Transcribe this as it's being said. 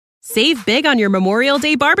Save big on your Memorial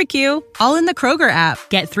Day barbecue, all in the Kroger app.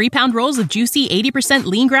 Get 3-pound rolls of juicy 80%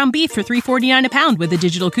 lean ground beef for $3.49 a pound with a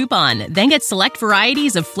digital coupon. Then get select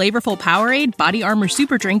varieties of flavorful Powerade, Body Armor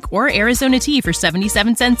Super Drink, or Arizona tea for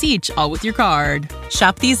 77 cents each, all with your card.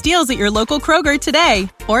 Shop these deals at your local Kroger today,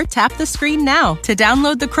 or tap the screen now to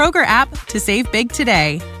download the Kroger app to save big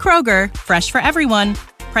today. Kroger, fresh for everyone.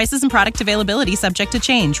 Prices and product availability subject to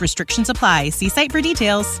change. Restrictions apply. See site for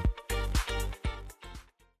details.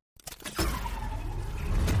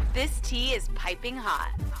 This tea is piping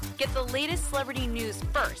hot. Get the latest celebrity news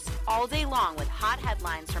first all day long with hot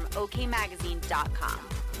headlines from okmagazine.com.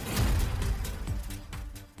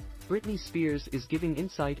 Britney Spears is giving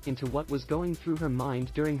insight into what was going through her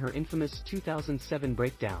mind during her infamous 2007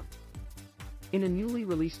 breakdown. In a newly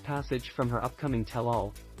released passage from her upcoming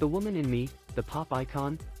tell-all, The Woman in Me, the pop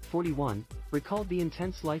icon, 41, recalled the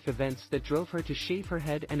intense life events that drove her to shave her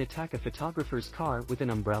head and attack a photographer's car with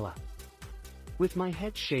an umbrella. "With my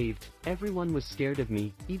head shaved, everyone was scared of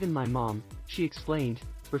me, even my mom," she explained,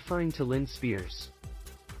 referring to Lynn Spears.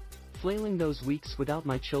 "Flailing those weeks without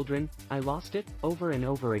my children, I lost it, over and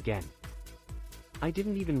over again. I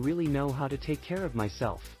didn't even really know how to take care of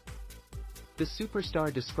myself." The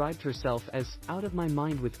superstar described herself as, "out of my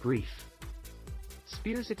mind with grief."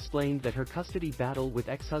 Spears explained that her custody battle with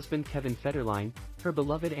ex-husband Kevin Federline, her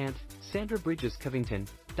beloved aunt, Sandra Bridges Covington,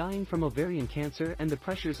 dying from ovarian cancer, and the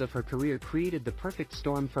pressures of her career created the perfect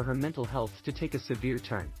storm for her mental health to take a severe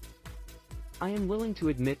turn. "I am willing to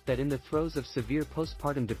admit that in the throes of severe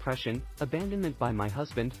postpartum depression, abandonment by my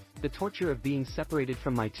husband, the torture of being separated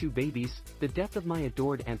from my 2 babies, the death of my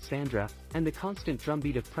adored Aunt Sandra, and the constant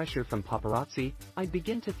drumbeat of pressure from paparazzi, I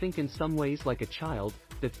begin to think in some ways like a child,"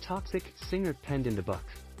 the toxic singer penned in the book.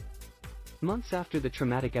 Months after the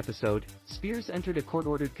traumatic episode, Spears entered a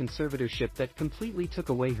court-ordered conservatorship that completely took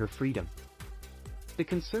away her freedom. "The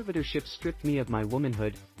conservatorship stripped me of my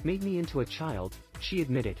womanhood, made me into a child," she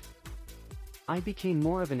admitted. "I became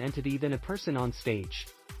more of an entity than a person on stage.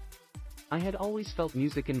 I had always felt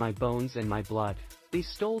music in my bones and my blood. They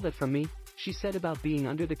stole that from me," she said about being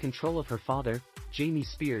under the control of her father, Jamie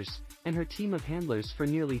Spears, and her team of handlers for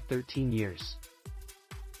nearly 13 years.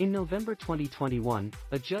 In November 2021,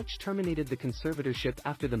 a judge terminated the conservatorship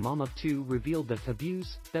after the mom of 2 revealed the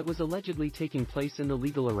abuse that was allegedly taking place in the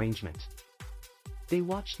legal arrangement. "They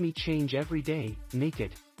watched me change every day,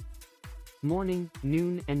 naked. Morning,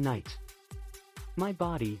 noon, and night. My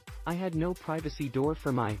body, I had no privacy door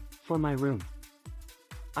for my room.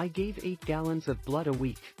 I gave 8 gallons of blood a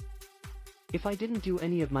week. If I didn't do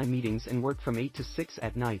any of my meetings and work from 8 to 6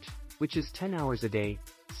 at night, which is 10 hours a day,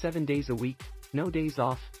 7 days a week, no days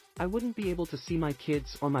off, I wouldn't be able to see my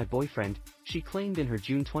kids or my boyfriend," she claimed in her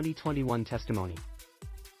June 2021 testimony.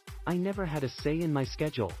 "I never had a say in my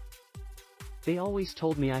schedule. They always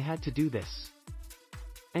told me I had to do this.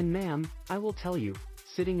 And ma'am, I will tell you,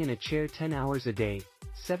 sitting in a chair 10 hours a day,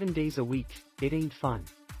 7 days a week, it ain't fun.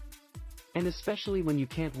 And especially when you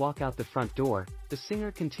can't walk out the front door," the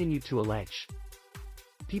singer continued to allege.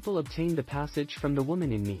 People obtained the passage from The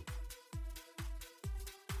Woman in Me.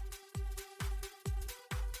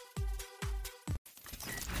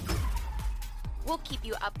 We'll keep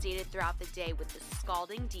you updated throughout the day with the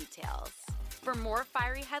scalding details. For more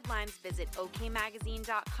fiery headlines, visit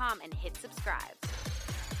okmagazine.com and hit subscribe.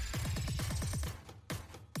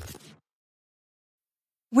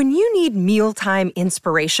 When you need mealtime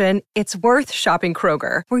inspiration, it's worth shopping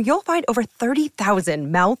Kroger, where you'll find over 30,000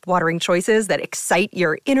 mouth-watering choices that excite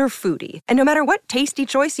your inner foodie. And no matter what tasty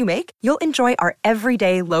choice you make, you'll enjoy our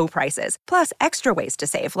everyday low prices, plus extra ways to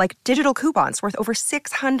save, like digital coupons worth over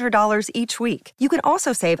 $600 each week. You can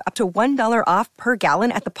also save up to $1 off per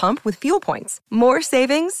gallon at the pump with fuel points. More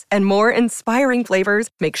savings and more inspiring flavors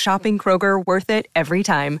make shopping Kroger worth it every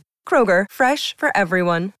time. Kroger, fresh for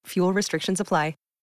everyone. Fuel restrictions apply.